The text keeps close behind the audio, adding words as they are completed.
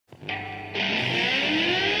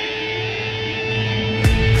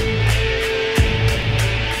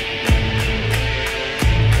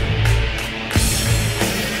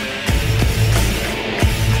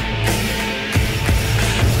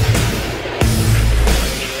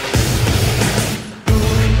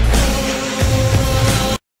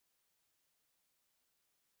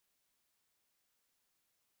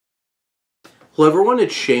Hello everyone,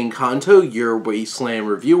 it's Shane Kanto, your Wasteland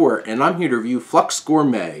reviewer, and I'm here to review Flux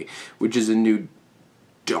Gourmet, which is a new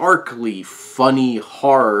darkly funny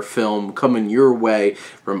horror film coming your way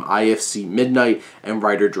from IFC Midnight and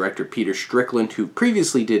writer-director Peter Strickland, who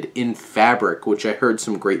previously did In Fabric, which I heard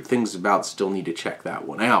some great things about, still need to check that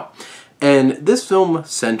one out. And this film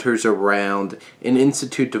centers around an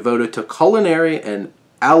institute devoted to culinary and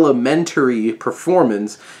alimentary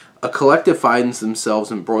performance. A collective finds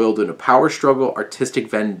themselves embroiled in a power struggle,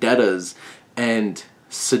 artistic vendettas, and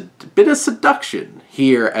a bit of seduction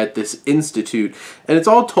here at this institute. And it's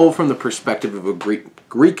all told from the perspective of a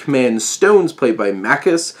Greek man, Stones, played by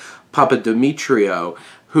Makis, Papadimitriou,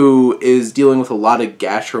 who is dealing with a lot of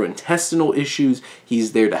gastrointestinal issues.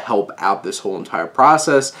 He's there to help out this whole entire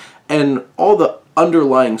process. And all the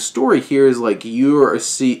underlying story here is like you're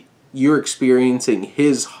experiencing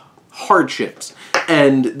his hardships.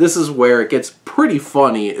 And this is where it gets pretty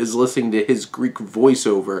funny, is listening to his Greek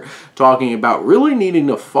voiceover talking about really needing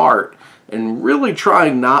to fart and really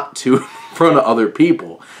trying not to in front of other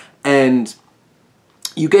people. And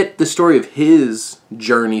you get the story of his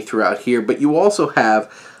journey throughout here, but you also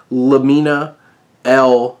have Lamina,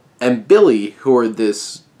 Elle, and Billy, who are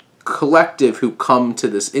this collective who come to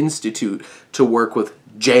this institute to work with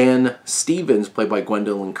Jan Stevens, played by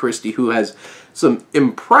Gwendoline Christie, who has some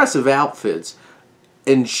impressive outfits.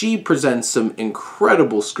 And she presents some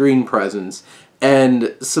incredible screen presence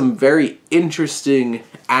and some very interesting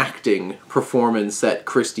acting performance that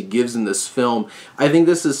Christie gives in this film. I think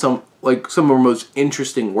this is some of her most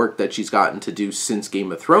interesting work that she's gotten to do since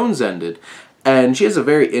Game of Thrones ended. And she has a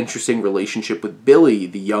very interesting relationship with Billy,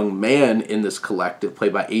 the young man in this collective,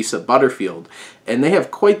 played by Butterfield. And they have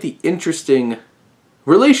quite the interesting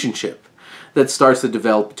relationship that starts to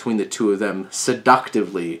develop between the two of them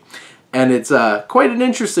seductively. And it's quite an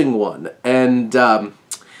interesting one. And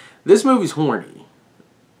this movie's horny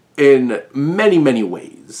in many, many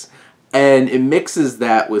ways. And it mixes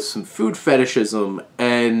that with some food fetishism,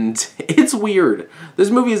 and it's weird. This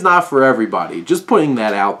movie is not for everybody, just putting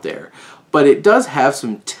that out there. But it does have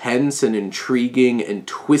some tense and intriguing and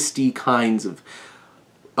twisty kinds of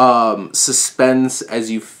suspense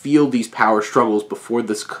as you feel these power struggles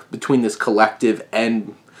between this collective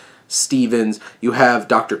and Stevens. You have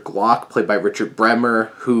Dr. Glock, played by Richard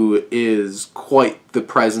Bremmer, who is quite the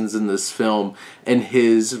presence in this film, and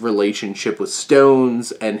his relationship with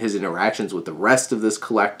Stones and his interactions with the rest of this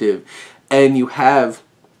collective. And you have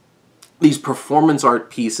these performance art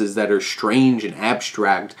pieces that are strange and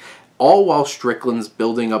abstract, all while Strickland's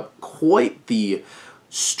building up quite the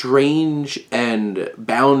strange and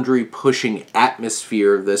boundary-pushing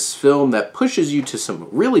atmosphere of this film that pushes you to some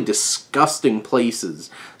really disgusting places,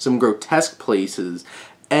 some grotesque places,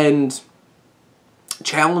 and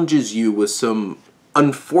challenges you with some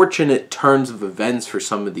unfortunate turns of events for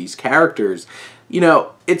some of these characters. You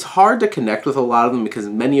know, it's hard to connect with a lot of them because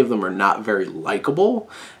many of them are not very likable,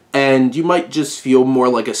 and you might just feel more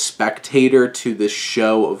like a spectator to this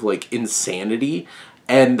show of, like, insanity.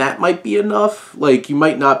 And that might be enough. Like, you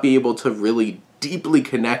might not be able to really deeply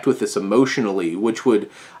connect with this emotionally, which would,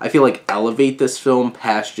 I feel like, elevate this film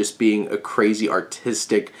past just being a crazy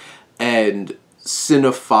artistic and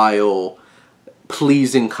cinephile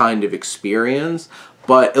pleasing kind of experience.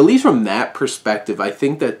 But at least from that perspective, I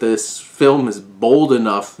think that this film is bold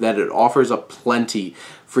enough that it offers up plenty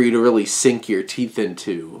for you to really sink your teeth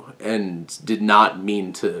into, and did not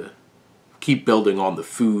mean to keep building on the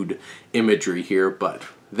food imagery here, but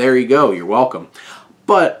there you go, you're welcome.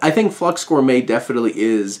 But I think Flux Gourmet definitely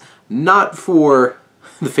is not for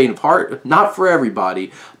the faint of heart, not for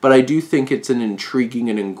everybody, but I do think it's an intriguing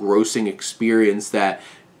and engrossing experience that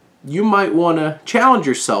you might want to challenge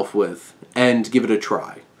yourself with and give it a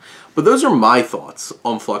try. But those are my thoughts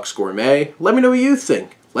on Flux Gourmet. Let me know what you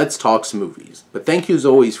think. Let's talk some movies. But thank you as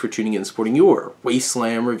always for tuning in and supporting your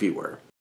Wasteland reviewer.